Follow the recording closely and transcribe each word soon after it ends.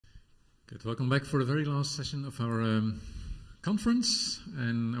Good. Welcome back for the very last session of our conference,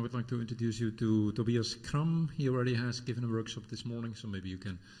 and I would like to introduce you to Tobias Cramm. He already has given a workshop this morning, so maybe you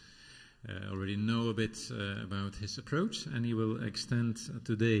can already know a bit about his approach, and he will extend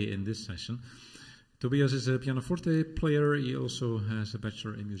today in this session. Tobias is a pianoforte player. He also has a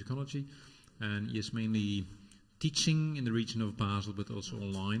bachelor in musicology, and he is mainly teaching in the region of Basel, but also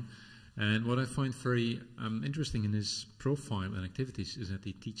online. And what I find very interesting in his profile and activities is that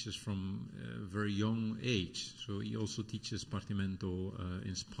he teaches from a very young age. So he also teaches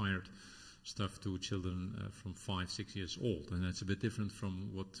Partimento-inspired stuff to children from 5, 6 years old. And that's a bit different from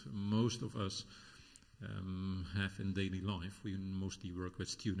what most of us have in daily life. We mostly work with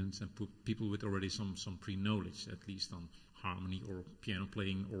students and people with already some pre-knowledge, at least on harmony or piano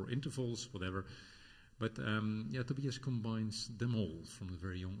playing or intervals, whatever. But Tobias combines them all from a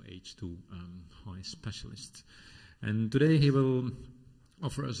very young age to high specialists. And today he will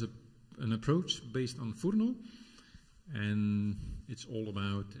offer us an approach based on Furno. And it's all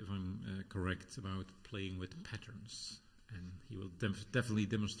about, if I'm correct, about playing with patterns. And he will definitely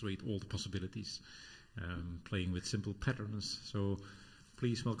demonstrate all the possibilities playing with simple patterns. So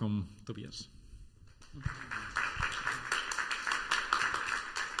please welcome Tobias.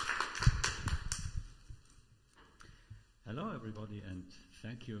 Hello everybody, and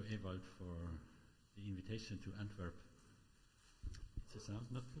thank you Ewald for the invitation to Antwerp. Is the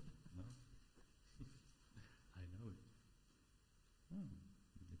sound not good? No? I know it.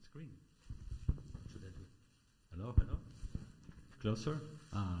 Oh, it's green. What should I do? Hello, hello? Closer?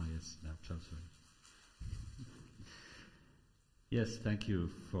 Ah, yes, now closer. Yes, thank you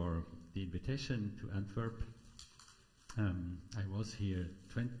for the invitation to Antwerp. I was here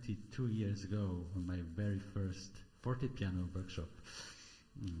 22 years ago on my very first forte piano workshop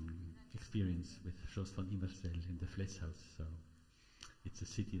experience with Jos van Immersel in the Vleeshuis. So it's a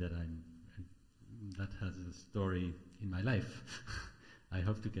city that that has a story in my life. I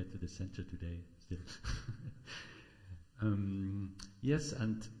hope to get to the center today still. Yes,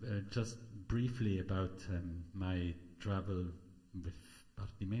 and just briefly about my travel with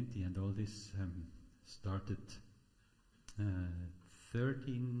Partimenti and all this started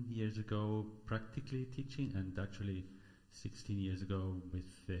 13 years ago practically teaching, and actually 16 years ago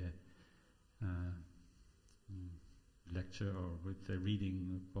with the lecture or with the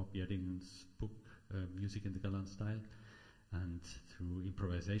reading Bob Yering's book, Music in the Galant Style, and through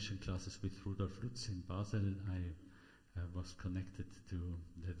improvisation classes with Rudolf Lutz in Basel, I was connected to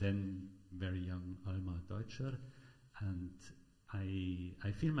the then very young Alma Deutscher, and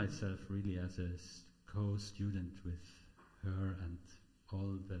I feel myself really as a co-student with her and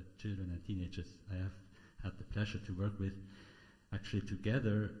all the children and teenagers I have had the pleasure to work with, actually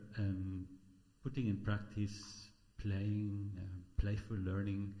together, putting in practice, playing, playful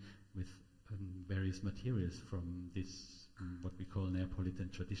learning with various materials from this, what we call Neapolitan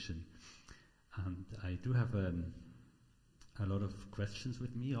tradition. And I do have a lot of questions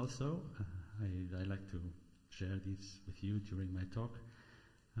with me also. I like to share these with you during my talk.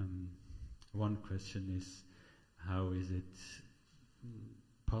 One question is, how is it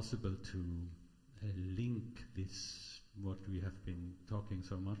possible to link this, what we have been talking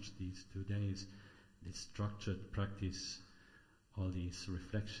so much these 2 days, this structured practice, all these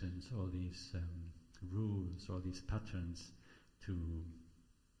reflections, all these rules, all these patterns, to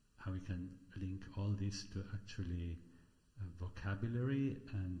how we can link all this to actually vocabulary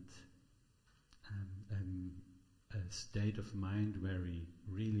and a state of mind where we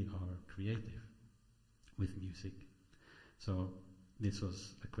really are creative with music. So this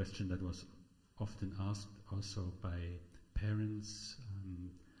was a question that was often asked also by parents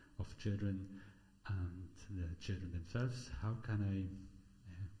of children and the children themselves. How can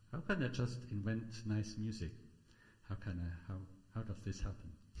I just invent nice music? How does this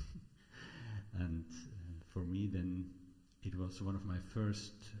happen? And for me then, it was one of my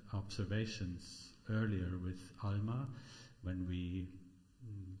first observations earlier with Alma when we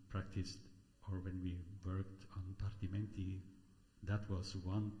practiced, or when we worked on Partimenti. That was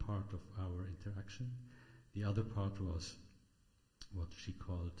one part of our interaction. The other part was what she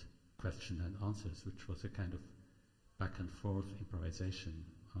called question and answers, which was a kind of back and forth improvisation.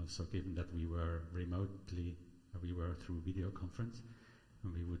 Also, given that we were remotely, we were through video conference,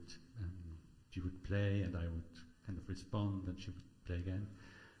 and she would play and I would kind of respond, and she would play again.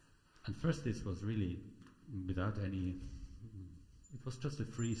 And first this was really without any, it was just a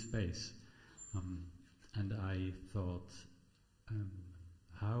free space. And I thought,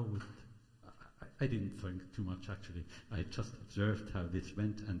 I didn't think too much actually. I just observed how this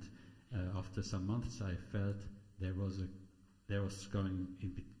went, and after some months I felt there was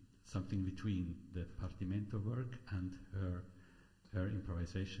something between the partimento work and her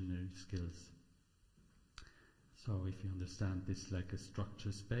improvisational skills. So if you understand this like a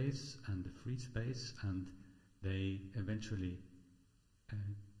structure space and a free space, and they eventually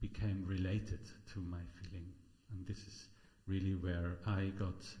became related to my feeling. And this is really where I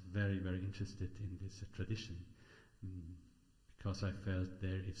got very, very interested in this tradition, because I felt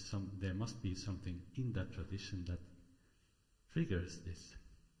there must be something in that tradition that triggers this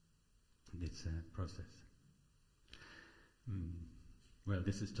process. Well,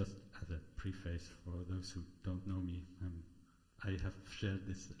 this is just as a preface for those who don't know me. I have shared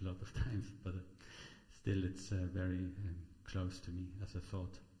this a lot of times, but still it's very close to me as a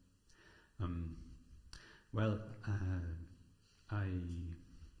thought.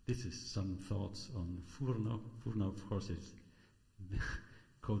 This is some thoughts on Furno. Furno, of course, is the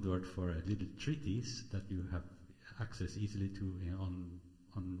code word for a little treatise that you have access easily to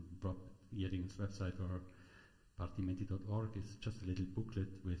on Rob Jeding's website or partimenti.org. It's just a little booklet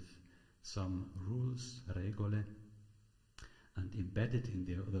with some rules, regole, and embedded in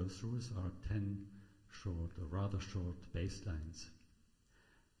those rules are 10 short or rather short bass lines.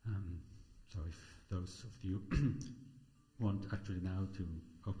 So if those of you want actually now to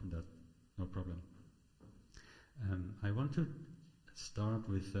open that, no problem. I want to start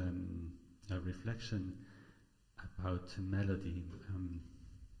with a reflection about melody.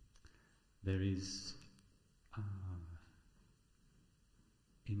 There is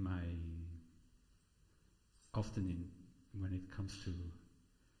when it comes to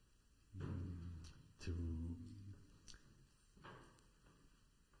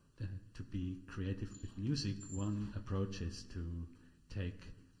be creative with music, one approach is to take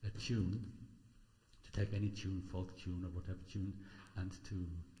a tune, to take any tune, folk tune or whatever tune, and to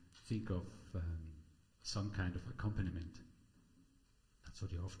think of some kind of accompaniment. That's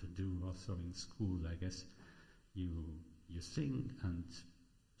what you often do also in school, I guess. You sing, and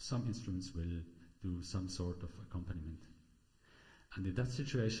some instruments will do some sort of accompaniment. And in that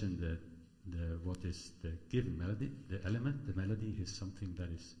situation, what is the given melody, the element, the melody is something that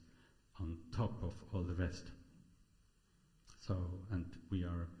is on top of all the rest. So, and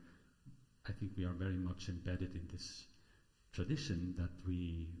I think we are very much embedded in this tradition that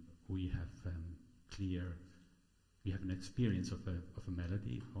we have we have an experience of a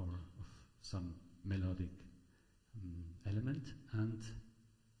melody or of some melodic element, and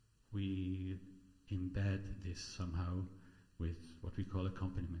we embed this somehow with what we call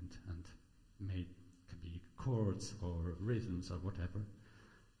accompaniment, and can be chords or rhythms or whatever.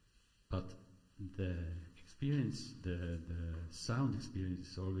 But the experience, the sound experience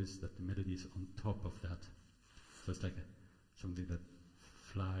is always that the melody is on top of that. So it's like something that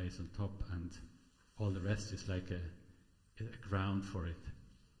flies on top, and all the rest is like a ground for it.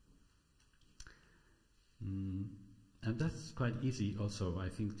 And that's quite easy also, I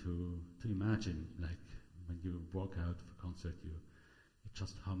think, to imagine. Like when you walk out of a concert, you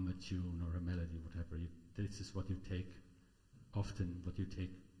just hum a tune or a melody, whatever. This is what you take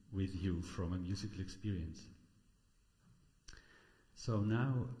with you from a musical experience. So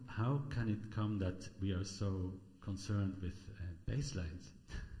now, how can it come that we are so concerned with bass lines?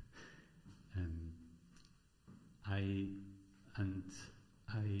 I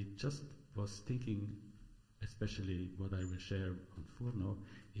just was thinking, especially what I will share on Furno,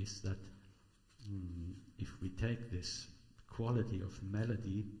 is that if we take this quality of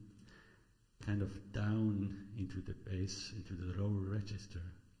melody kind of down into the bass, into the lower register,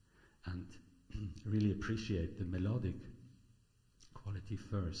 and really appreciate the melodic quality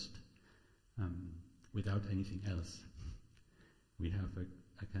first, without anything else, we have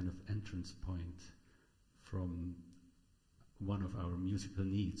a kind of entrance point from one of our musical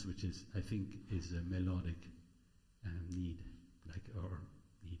needs, which is, I think, is a melodic need,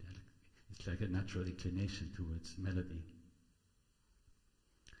 it's like a natural inclination towards melody.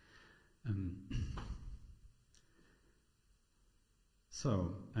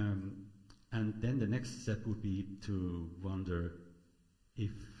 And then the next step would be to wonder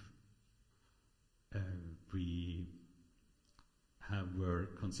if we were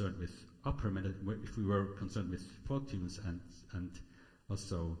concerned with opera melody, if we were concerned with folk tunes and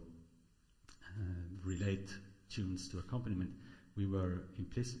also relate tunes to accompaniment, we were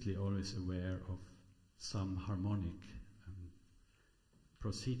implicitly always aware of some harmonic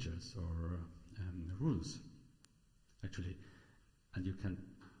procedures or rules, actually,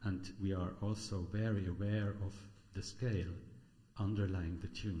 and we are also very aware of the scale underlying the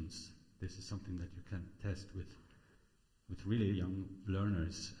tunes. This is something that you can test with really young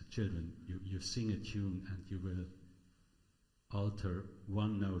learners, children. You sing a tune and you will alter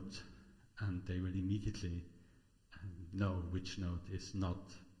one note and they will immediately know which note is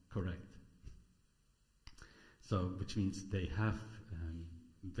not correct. So, which means they have,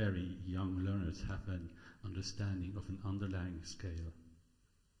 very young learners have an understanding of an underlying scale,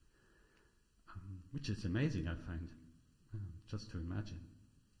 which is amazing, I find, just to imagine.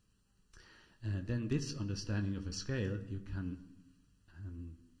 Then this understanding of a scale you can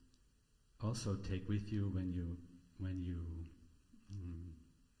also take with you when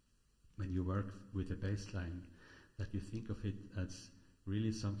you work with a bass line, that you think of it as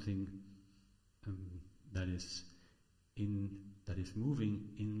really something that is moving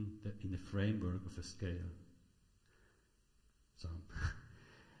in the framework of a scale. So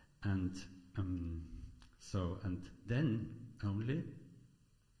and then only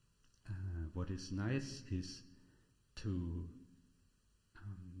what is nice is to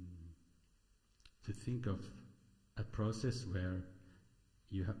think of a process where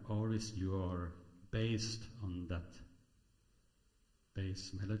you are based on that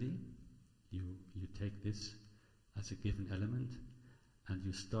bass melody. You take this as a given element and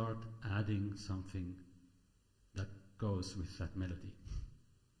you start adding something that goes with that melody.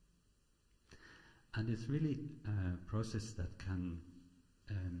 And it's really a process that can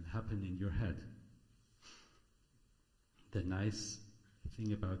happen in your head. The nice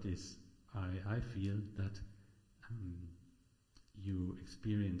thing about this, I feel that you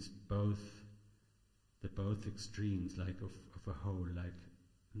experience both extremes, like of a whole. Like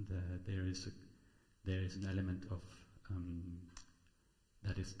there is an element of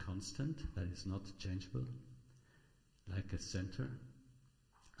that is constant, that is not changeable, like a center,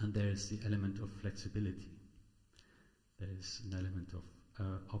 and there is the element of flexibility. There is an element of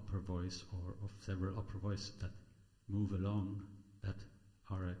upper voice or of several upper voices that move along, that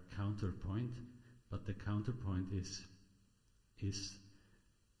are a counterpoint, but the counterpoint is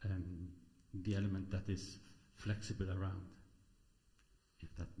the element that is flexible around,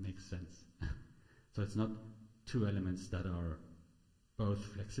 if that makes sense. So it's not two elements that are both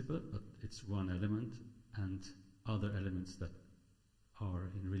flexible, but it's one element and other elements that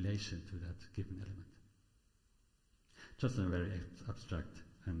are in relation to that given element. Just a very abstract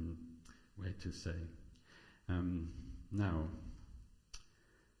way to say. Now,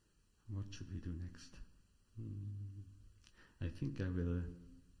 what should we do next? I think I will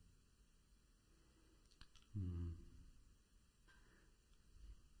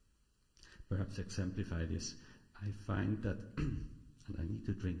perhaps exemplify this. I find that, and I need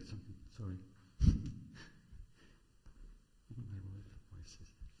to drink something, sorry. My voice is.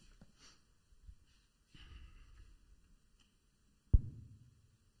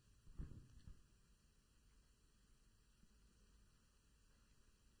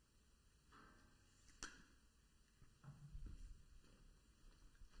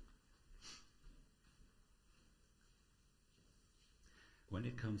 When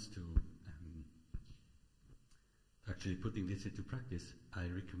it comes to actually putting this into practice, I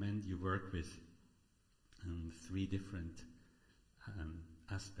recommend you work with three different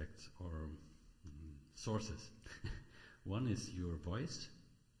aspects or sources. One is your voice,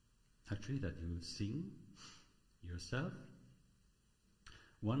 actually, that you sing yourself.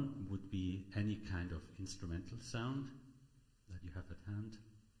 One would be any kind of instrumental sound that you have at hand,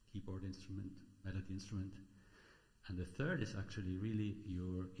 keyboard instrument, melody instrument. And the third is actually really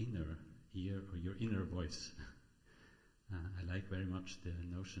your inner ear or your inner voice. I like very much the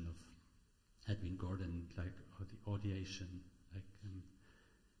notion of Edwin Gordon, like the audiation, like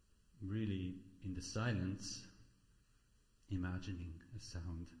really in the silence, imagining a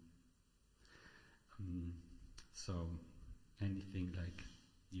sound. So anything like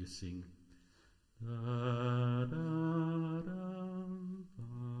you sing, da, da, da,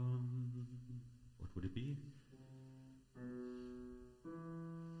 what would it be?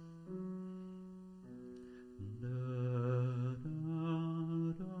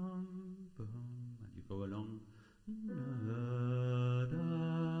 And you go along,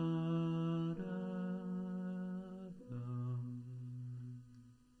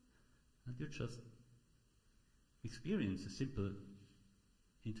 and you just experience a simple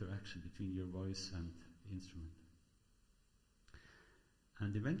interaction between your voice and the instrument.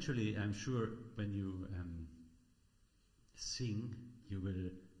 And eventually, I'm sure, when you sing, you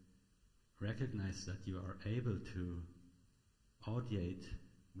will recognize that you are able to audiate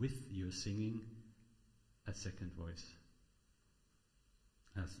with your singing a second voice.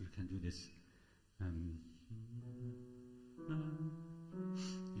 As you can do this.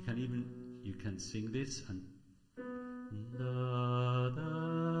 You can sing this and da,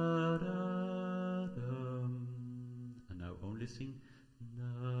 da, da, da, and now only slowly sing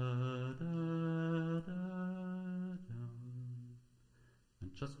da, da, da, dum,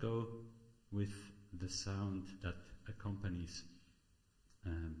 and just go with the sound that accompanies,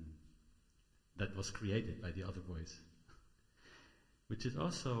 that was created by the other voice. Which is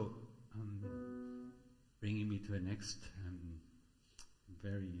also bringing me to a next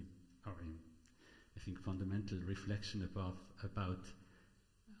very, I think, fundamental reflection about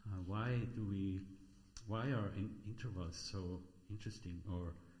why are intervals so interesting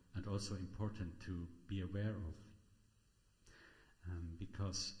and also important to be aware of?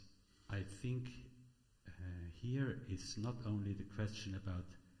 Because I think here is not only the question about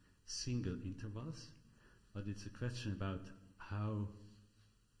single intervals, but it's a question about how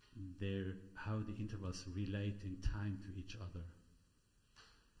the intervals relate in time to each other.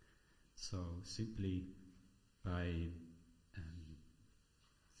 So simply by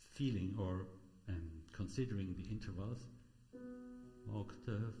feeling or considering the intervals,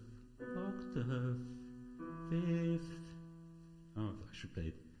 octave, octave, fifth, I should play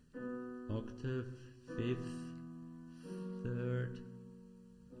it, octave, fifth, third,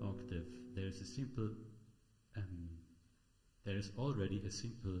 octave. There is already a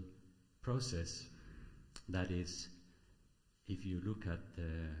simple process. That is, if you look at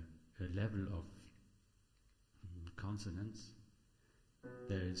the level of consonants,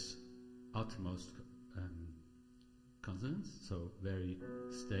 there is utmost consonants, so very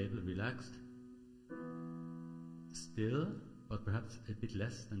stable, relaxed, still, but perhaps a bit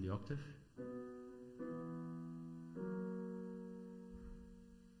less than the octave.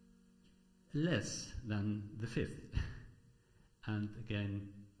 Less than the fifth, and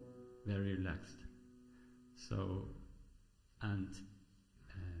again very relaxed. So, and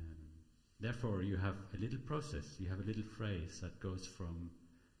therefore you have a little process, you have a little phrase that goes from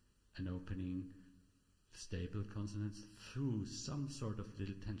an opening stable consonants through some sort of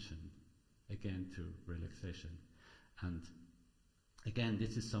little tension, again to relaxation. And again,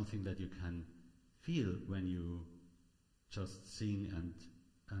 this is something that you can feel when you just sing and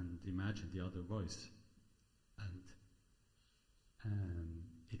imagine the other voice. And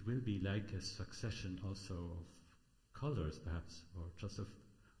it will be like a succession also of colors, perhaps, or just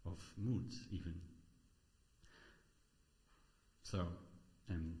of moods even. So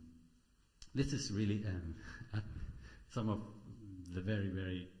this is really some of the very,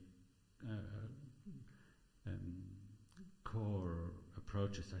 very core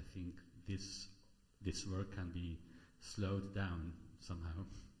approaches. I think this work can be slowed down somehow,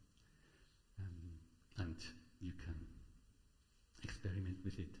 and you can experiment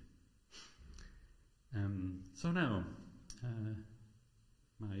with it. So now,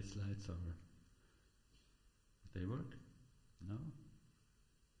 my slides are, they work? No?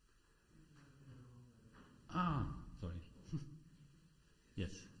 Sorry.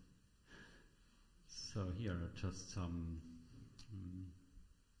 Yes. So here are just some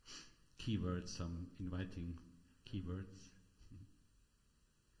keywords, some inviting keywords.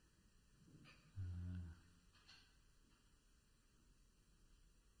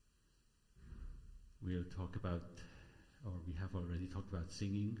 We'll talk about, or we have already talked about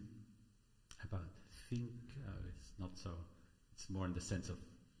singing, about think, it's not so, it's more in the sense of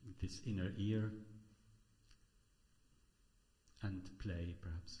this inner ear, and play,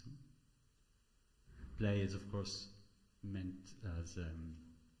 perhaps. Play is, of course, meant as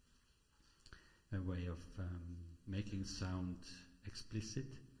a way of making sound explicit,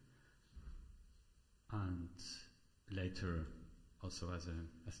 and later also as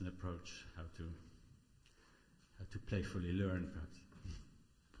an approach how to playfully learn, perhaps.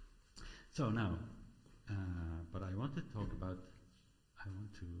 So now, but I want to talk about, I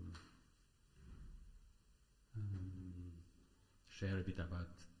want to share a bit about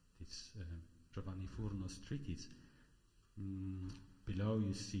this Giovanni Furno's treatise. Below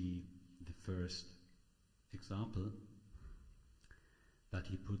you see the first example that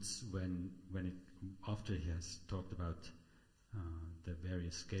he puts after he has talked about the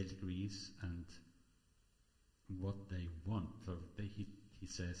various scale degrees and what they want. So he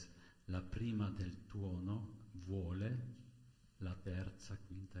says, la prima del tuono vuole, la terza,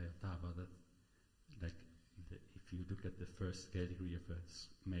 quinta e ottava. That, like, if you look at the first scale degree of a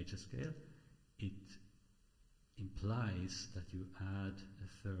major scale, it implies that you add a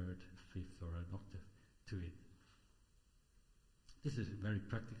third, a fifth, or an octave to it. This is a very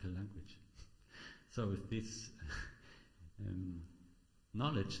practical language. So with this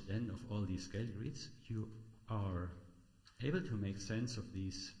knowledge then of all these scale degrees, you are able to make sense of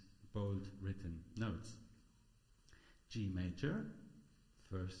these bold written notes. G major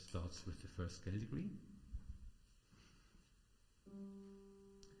first starts with the first scale degree.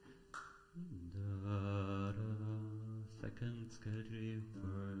 Da, da, second scale G,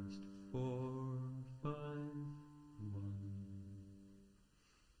 first 4, 5, 1.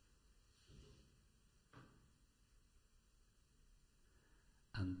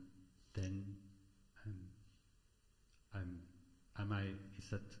 And then, is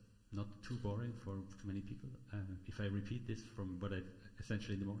that not too boring for many people? If I repeat this from what I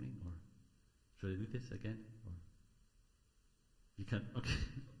essentially in the morning, or should I do this again? Or you can, okay,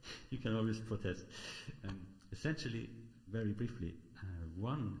 you can always protest. Essentially, very briefly,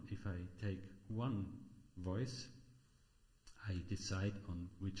 if I take one voice, I decide on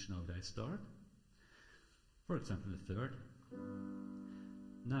which note I start. For example, the third.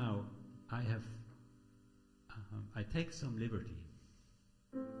 Now I take some liberty.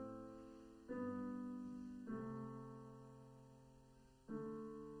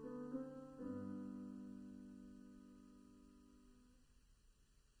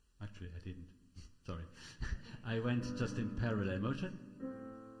 Actually, I didn't. Sorry. I went just in parallel motion.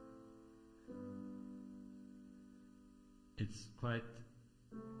 It's quite...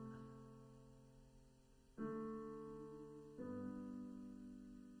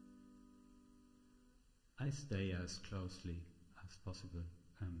 I stay as closely as possible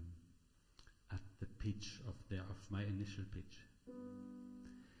at the pitch of my initial pitch.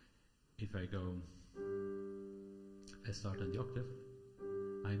 If I start on the octave,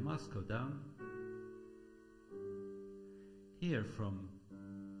 I must go down. Here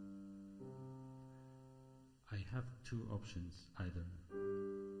I have two options, either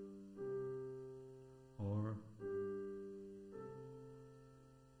or,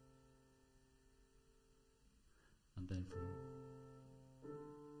 and then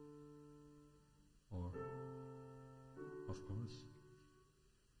or, of course,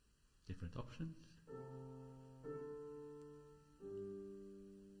 different options.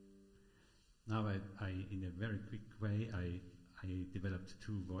 Now I in a very quick way, I developed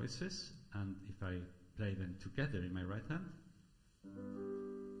two voices, and if I play them together in my right hand,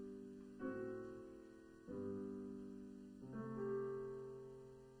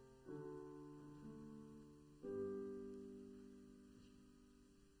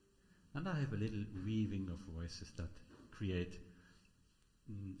 and I have a little weaving of voices that create,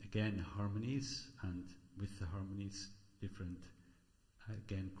 again, harmonies, and with the harmonies, different,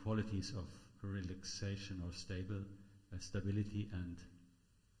 again, qualities of relaxation or stability and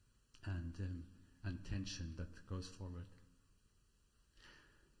tension that goes forward.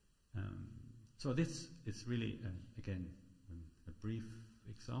 So this is really, again, a brief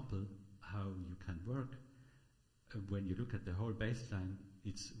example how you can work. When you look at the whole bass line,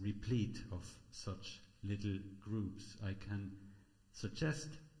 it's replete of such little groups. I can suggest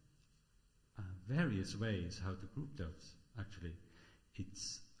various ways how to group those, actually.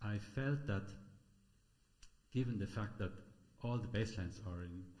 I felt that, given the fact that all the bass lines are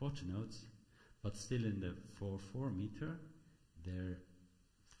in quarter notes, but still in the 4/4 meter,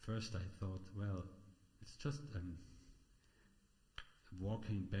 first I thought, well, it's just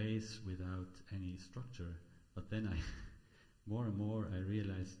walking bass without any structure. But then more and more I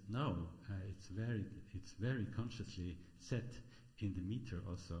realized, no, it's very consciously set in the meter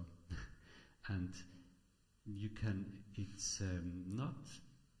also, and it's not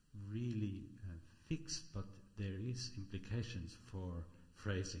really fixed, but there is implications for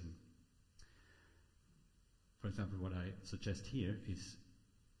phrasing. For example, what I suggest here is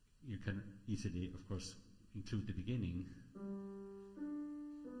you can easily, of course, include the beginning.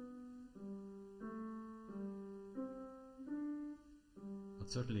 But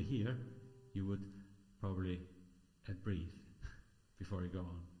certainly here, you would probably breathe before you go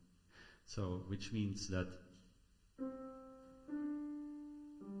on. So, which means that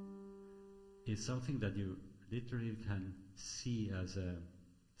it's something that you literally can see as a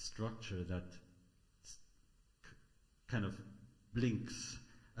structure that kind of blinks.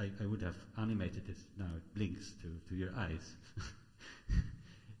 I would have animated it now. It blinks to your eyes.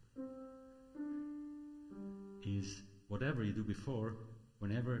 Is whatever you do before,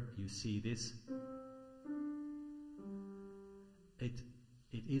 whenever you see this, it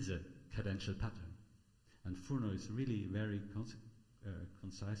is a cadential pattern. And Furno is really very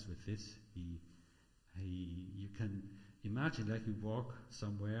concise with this. You can imagine like you walk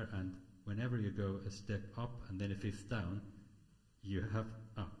somewhere, and whenever you go a step up and then a fifth down, you have,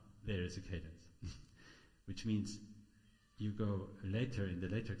 there is a cadence. Which means you go later, in the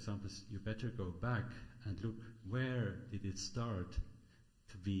later examples, you better go back and look where did it start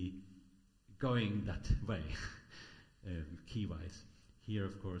to be going that way, key-wise. Here,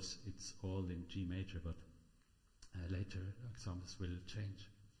 of course, it's all in G major, but later examples will change.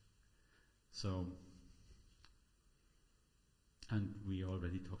 So, and we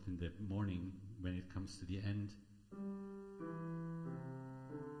already talked in the morning, when it comes to the end,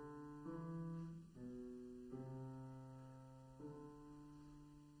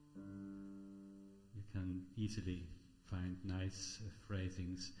 you can easily find nice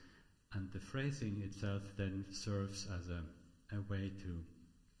phrasings, and the phrasing itself then serves as a way to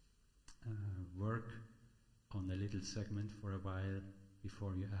work on a little segment for a while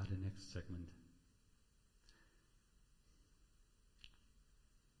before you add the next segment.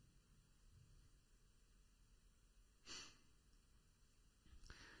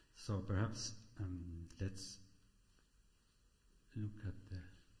 So perhaps let's look at the...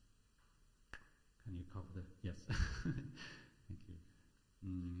 Can you cover the... Yes. Thank you.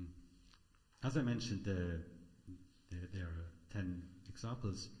 As I mentioned, there are 10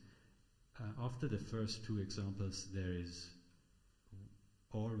 examples. After the first 2 examples, there is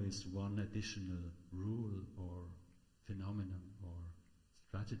always one additional rule or phenomenon or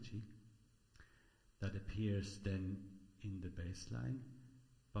strategy that appears then in the bass line,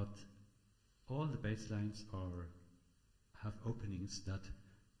 but all the bass lines have openings that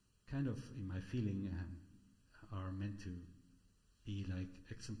kind of, in my feeling, are meant to be like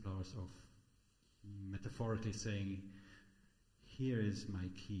exemplars of metaphorically saying, here is my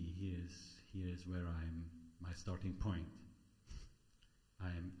key, here is where I'm, my starting point.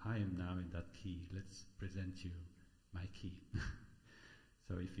 I am now in that key. Let's present you my key.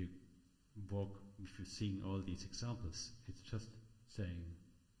 So if you sing all these examples, it's just saying,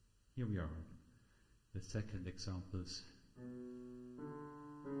 here we are. The second examples.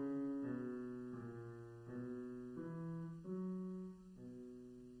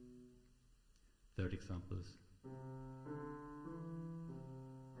 Third examples.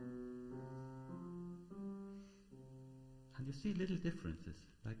 And you see little differences,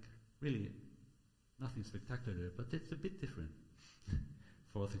 like really nothing spectacular, but it's a bit different.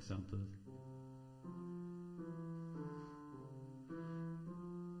 Fourth example.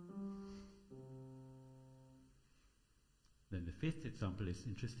 Then the fifth example is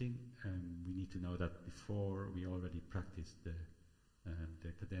interesting. We need to know that before we already practiced the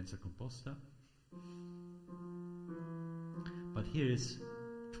cadenza composta. But here is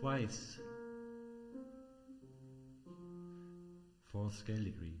twice fourth scale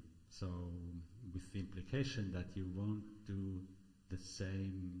degree. So with the implication that you won't do the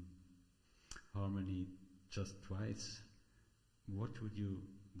same harmony just twice, what could you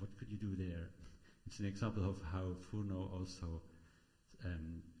do there? It's an example of how Furno also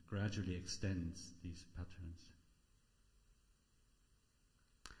gradually extends these patterns.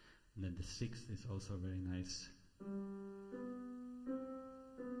 And then the sixth is also very nice.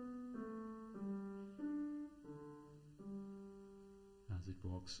 As it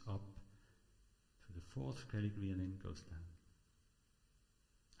walks up to the fourth scale degree and then goes down.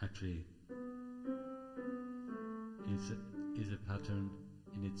 Actually, is a pattern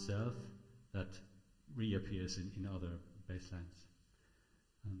in itself that reappears in other bass lines.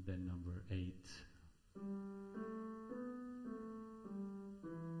 And then number 8.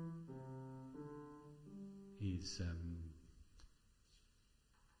 Is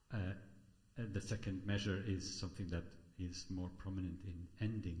the second measure is something that is more prominent in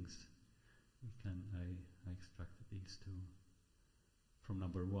endings. I extracted these two from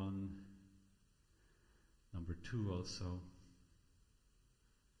number 1, number 2 also,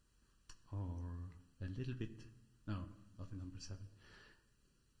 or a little bit, no, not in number 7.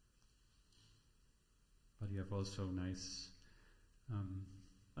 But you have also nice,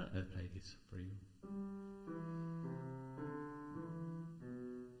 I'll play this for you.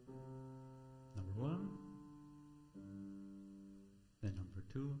 Number 1, then number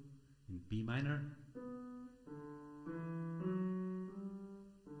 2 in B minor.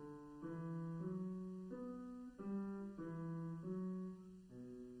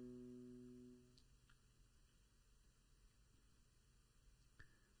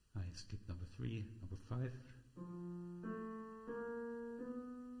 I skipped number 3, number 5.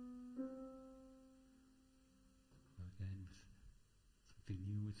 Again, something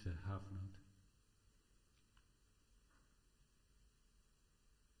new with a half note.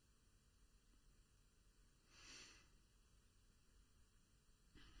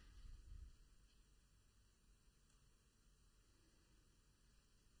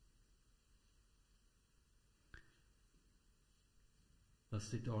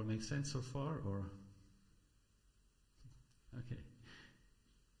 Does it all make sense so far, or? Okay.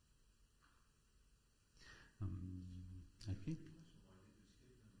 Okay.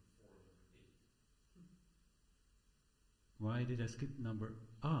 why did I skip number?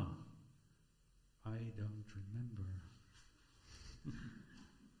 I don't remember.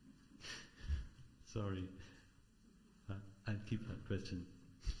 Sorry. I'll keep that question.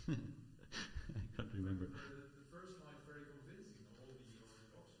 I can't remember. The first line is very convincing, all the orange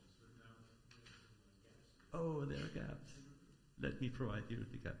boxes, but now gaps. Oh, there are gaps. Let me provide you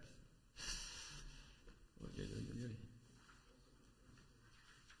with the gaps. Okay.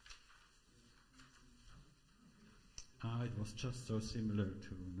 It was just so similar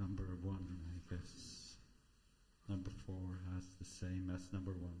to number 1, I guess. Number 4 has the same as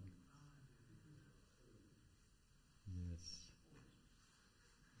number 1. Yes.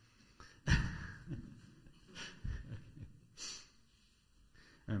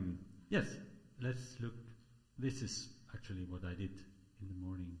 Yes, let's look. This is actually what I did in the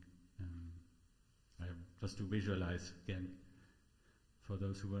morning. Just to visualize again, for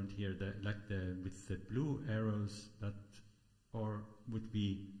those who weren't here, with the blue arrows that would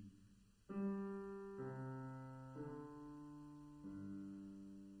be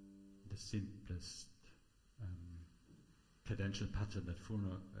the simplest cadential pattern that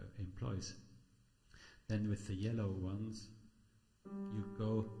Furno employs. Then with the yellow ones, you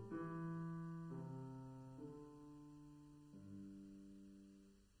go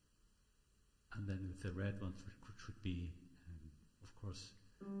and then with the red ones, which should be, of course,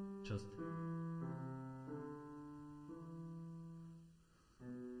 just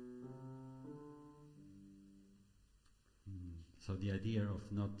so the idea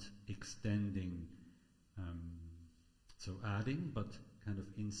of not extending, so adding, but kind of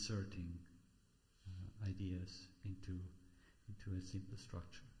inserting ideas into a simple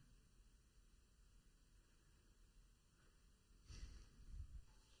structure.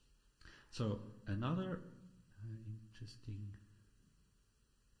 So another interesting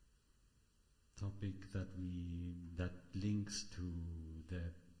topic that links to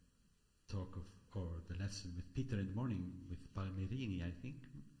the talk or the lesson with Peter in the morning with Palmerini, I think,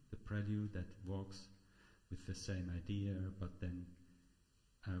 the prelude that walks with the same idea but then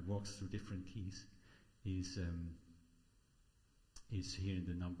walks through different keys, is here in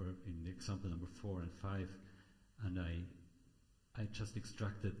the example number 4 and 5, and I just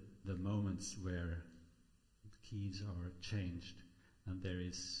extracted the moments where keys are changed, and there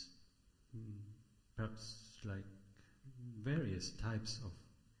is perhaps like various types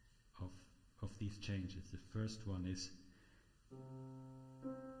of these changes. The first one is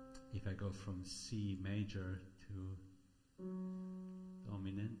if I go from C major to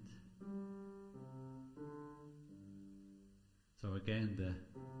dominant. So again,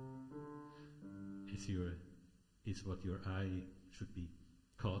 is what your eye should be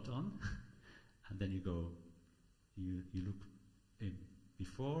caught on, and then you look in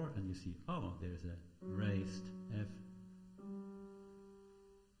before and you see, oh, there's a raised F.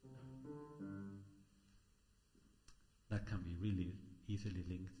 That can be really easily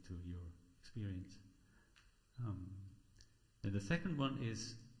linked to your experience. Then the second one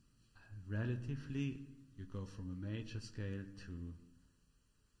is relatively, you go from a major scale to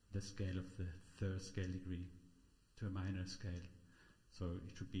the scale of the third scale degree to a minor scale. So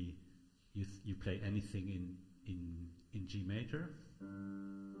it should be you play anything in G major,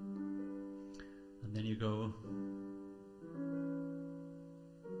 and then you go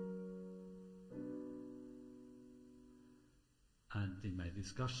and in my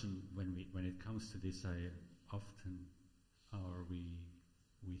discussion when it comes to this, I often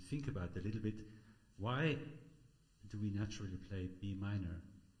we think about a little bit, why do we naturally play B minor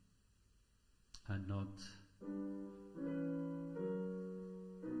and not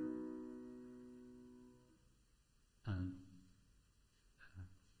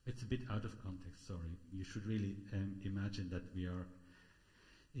it's a bit out of context, sorry. You should really imagine that we are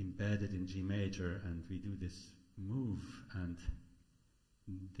embedded in G major and we do this move, and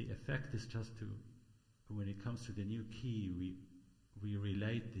the effect is just to, when it comes to the new key, we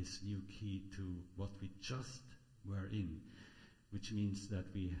relate this new key to what we just were in, which means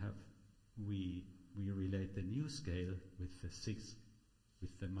that we relate the new scale with the sixth,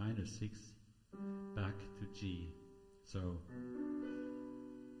 with the minor sixth back to G. So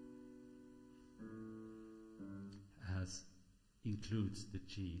includes the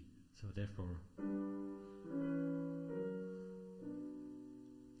G. So therefore,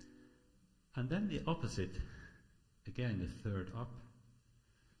 and then the opposite, again the third up.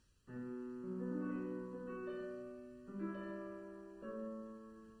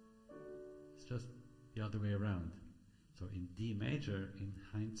 It's just the other way around. So in D major, in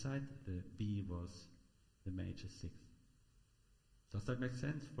hindsight, the B was the major sixth. Does that make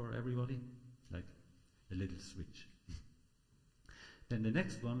sense for everybody? Like a little switch. Then the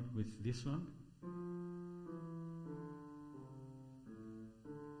next one with this one.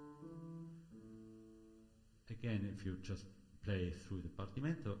 Again, if you just play through the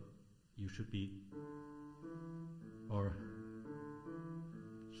partimento, you should be, or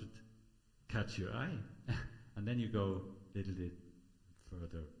should catch your eye, and then you go a little bit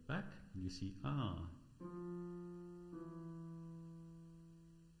further back, and you see,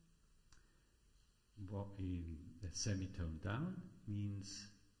 the semitone down means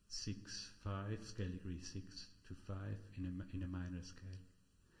 6/5, scale degree 6 to 5 in a minor scale.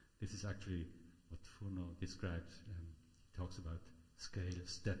 This is actually what Furno describes. He talks about scale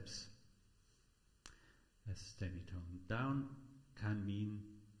steps. A semitone down can mean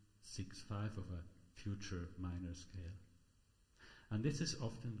 6/5 of a future minor scale. And this is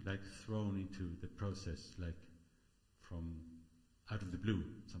often like thrown into the process, like from out of the blue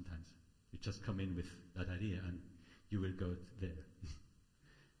sometimes. You just come in with that idea and you will go there,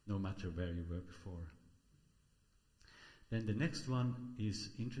 no matter where you were before. Then the next one is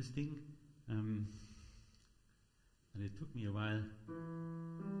interesting, and it took me a while.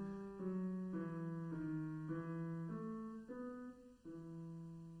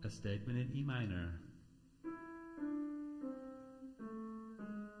 A statement in E minor.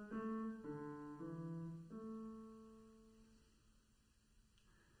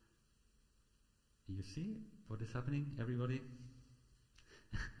 You see what is happening, everybody?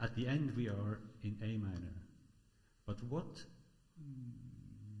 At the end we are in A minor. But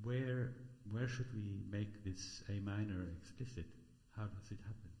where should we make this A minor explicit? How does it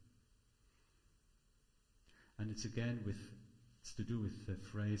happen? And it's to do with the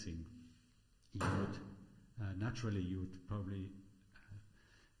phrasing. You would, naturally you would probably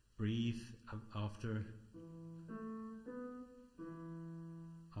breathe after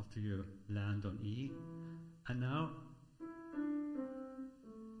you land on E, and now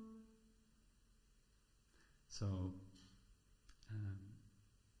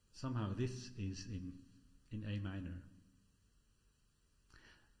somehow this is in A minor,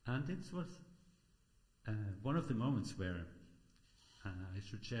 and it was one of the moments where I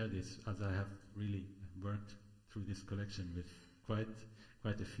should share this, as I have really worked through this collection with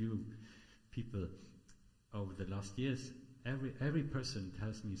quite a few people over the last years. Every person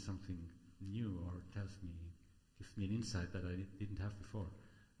tells me something new, or gives me an insight that I didn't have before.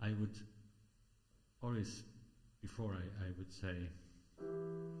 I would always, before I would say,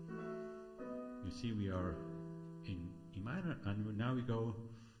 you see, we are in E minor, and now we go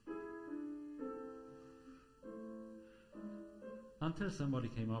until somebody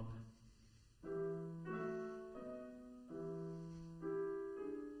came up.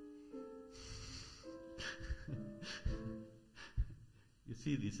 You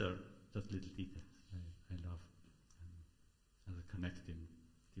see, these are just little details I love as a connecting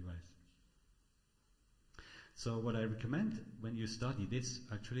device. So what I recommend when you study this,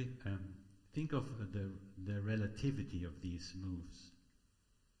 actually, think of the relativity of these moves.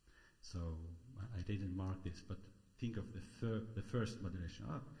 So I didn't mark this, but think of the first modulation.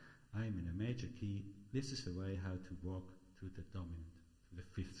 I'm in a major key. This is the way how to walk to the dominant, to the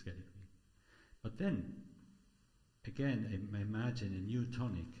fifth scale degree. But then, again, imagine a new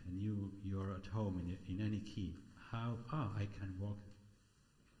tonic, and you're at home in any key. How I can walk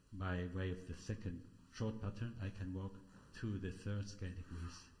by way of the second short pattern. I can walk to the third scale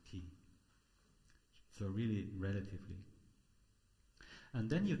degrees key. So really, relatively. And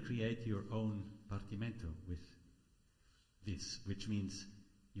then you create your own partimento with this, which means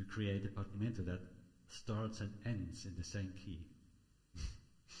you create a partimento that starts and ends in the same key.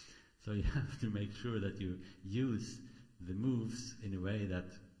 So you have to make sure that you use the moves in a way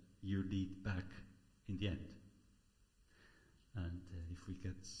that you lead back in the end. And if we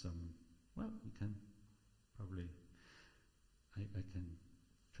get some, we can probably, I can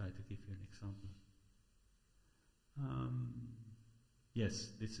try to give you an example. Yes,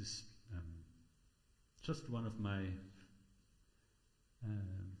 this is just one of my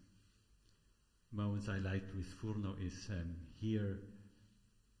moments I liked with Furno is here.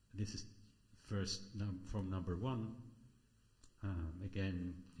 This is first from number 1.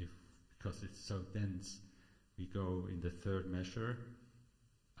 Again, because it's so dense, we go in the third measure.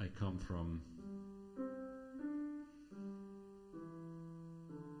 I come from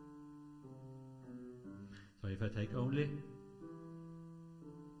so if I take only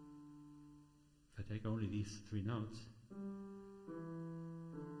these 3 notes,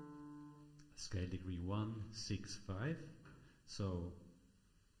 scale degree 1, 6, 5. So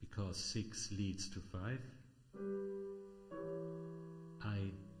because 6 leads to 5,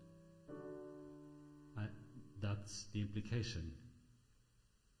 that's the implication.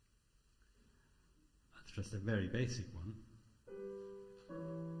 just a very basic one.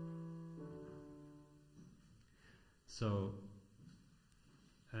 So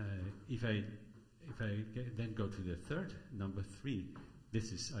if I then go to the third, number 3,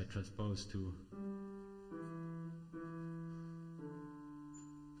 this is I transpose to.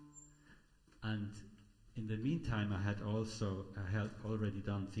 And in the meantime, I had already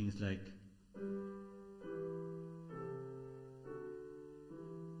done things like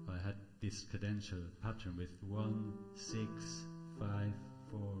I had this cadential pattern with 1, 6, 5,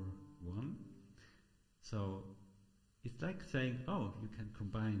 4, 1. So it's like saying, oh, you can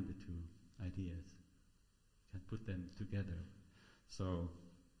combine the two ideas, you can put them together. So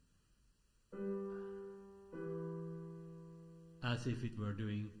as if it were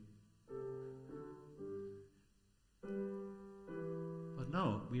doing. But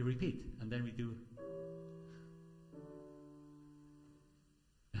no, we repeat, and then we do.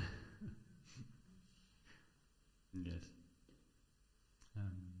 Yes.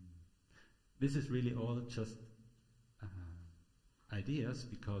 This is really all just ideas,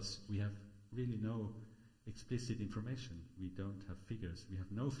 because we have really no explicit information. We don't have figures. We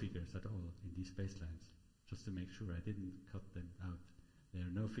have no figures at all in these baselines. Just to make sure I didn't cut them out. There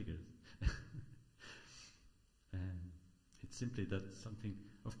are no figures. It's simply that something,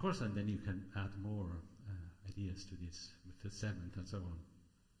 of course, and then you can add more ideas to this with the 7th and so on.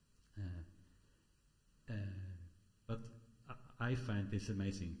 But I find this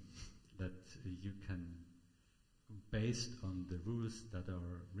amazing, that you can, based on the rules that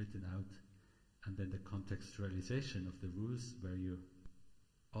are written out, and then the contextualization of the rules, where you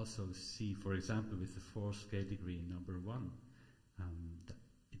also see, for example, with the 4 scale degree number 1,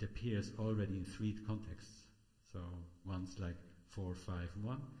 it appears already in 3 contexts. So one's like 4, 5,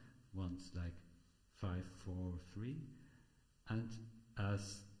 1, one's like 5, 4, 3, and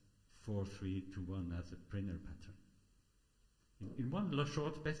as 4, 3 to 1 as a Brenner pattern. In one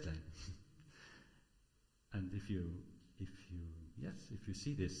short baseline. And if you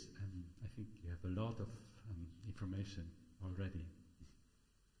see this, I think you have a lot of information already.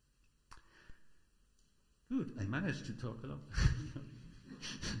 Good, I managed to talk a lot.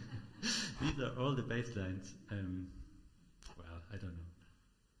 These are all the baselines. Well, I don't know.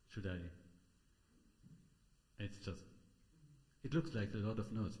 Should I? It's just. It looks like a lot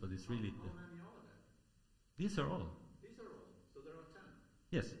of notes, but it's really. How many are there? These are all. These are all. So there are 10.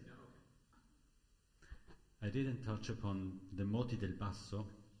 Yes. Yeah, okay. I didn't touch upon the moti del basso,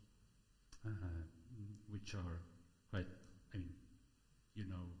 which are quite. I mean, you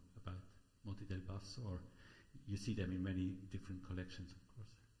know about moti del basso, or you see them in many different collections, of course.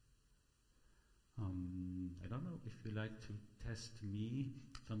 I don't know if you like to test me.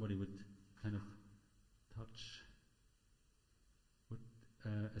 Somebody would kind of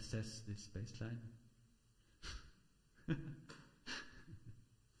assess this baseline.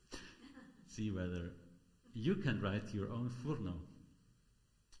 See whether you can write your own Furno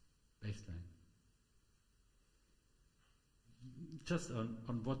baseline. Just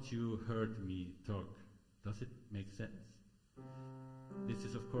on what you heard me talk, does it make sense? This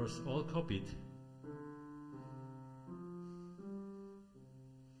is, of course, all copied.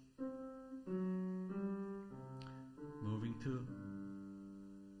 Moving to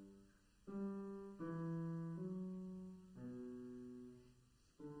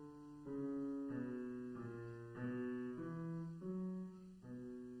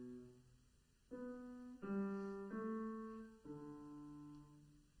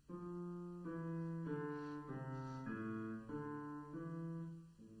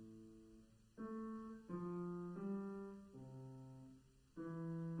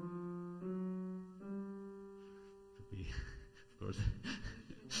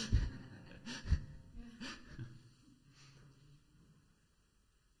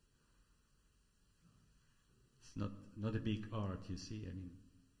not a big art, you see. I mean,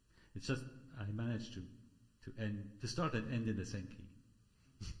 it's just I managed to start and end in the same key,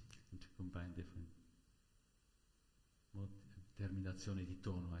 and to combine different terminazione di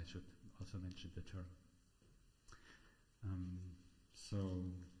tono. I should also mention the term. So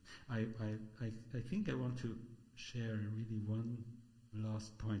I think I want to share really one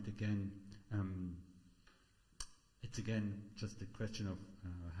last point again. It's again just a question of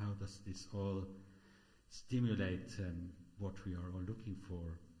how does this all stimulate what we are all looking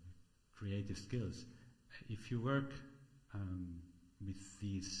for, creative skills. If you work with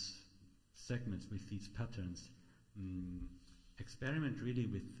these segments, with these patterns, experiment really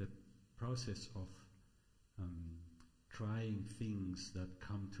with the process of trying things that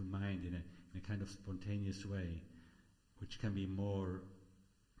come to mind in a kind of spontaneous way, which can be more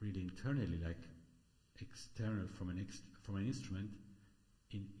really internally, like external from an instrument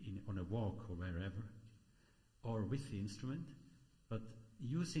on a walk or wherever, or with the instrument, but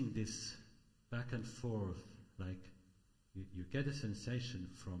using this back and forth, like you get a sensation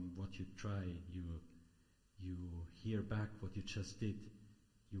from what you try, you hear back what you just did,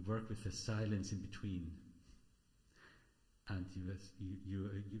 you work with the silence in between, and you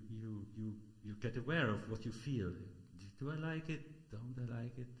get aware of what you feel. Do I like it? Don't I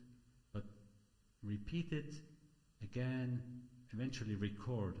like it? But repeat it again, eventually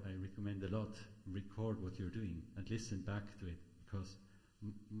record. I recommend a lot, record what you're doing and listen back to it, because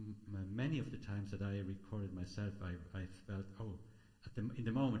many of the times that I recorded myself, I felt, in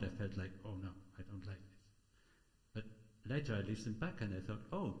the moment I felt like, oh no, I don't like this. But later I listened back and I thought,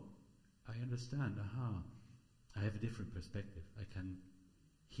 oh, I understand, I have a different perspective. I can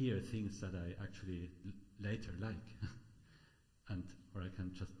hear things that I actually later like, or I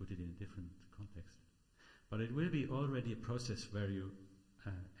can just put it in a different context. But it will be already a process where you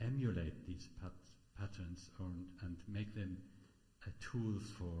emulate these patterns and make them tools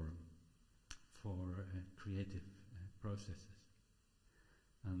for creative processes.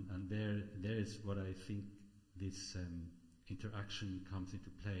 And there is what I think this interaction comes into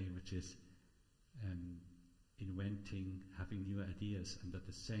play, which is inventing, having new ideas, and at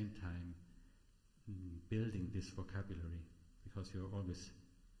the same time building this vocabulary, because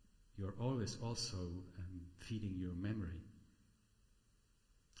you're always also feeding your memory,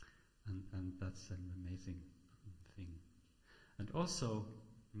 and that's an amazing thing. And also,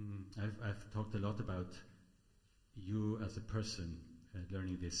 I've talked a lot about you as a person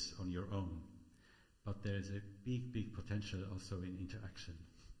learning this on your own, but there's a big potential also in interaction.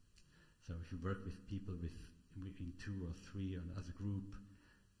 So if you work with people in 2 or 3 and as a group,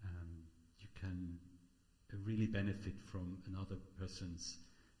 you can really benefit from another person's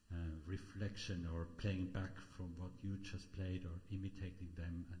reflection, or playing back from what you just played, or imitating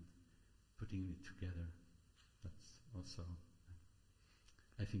them and putting it together. That's also,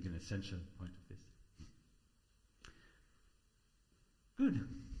 I think, an essential point of this. Good.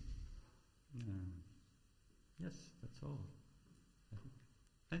 Yes, that's all, I think.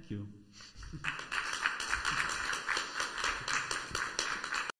 Thank you.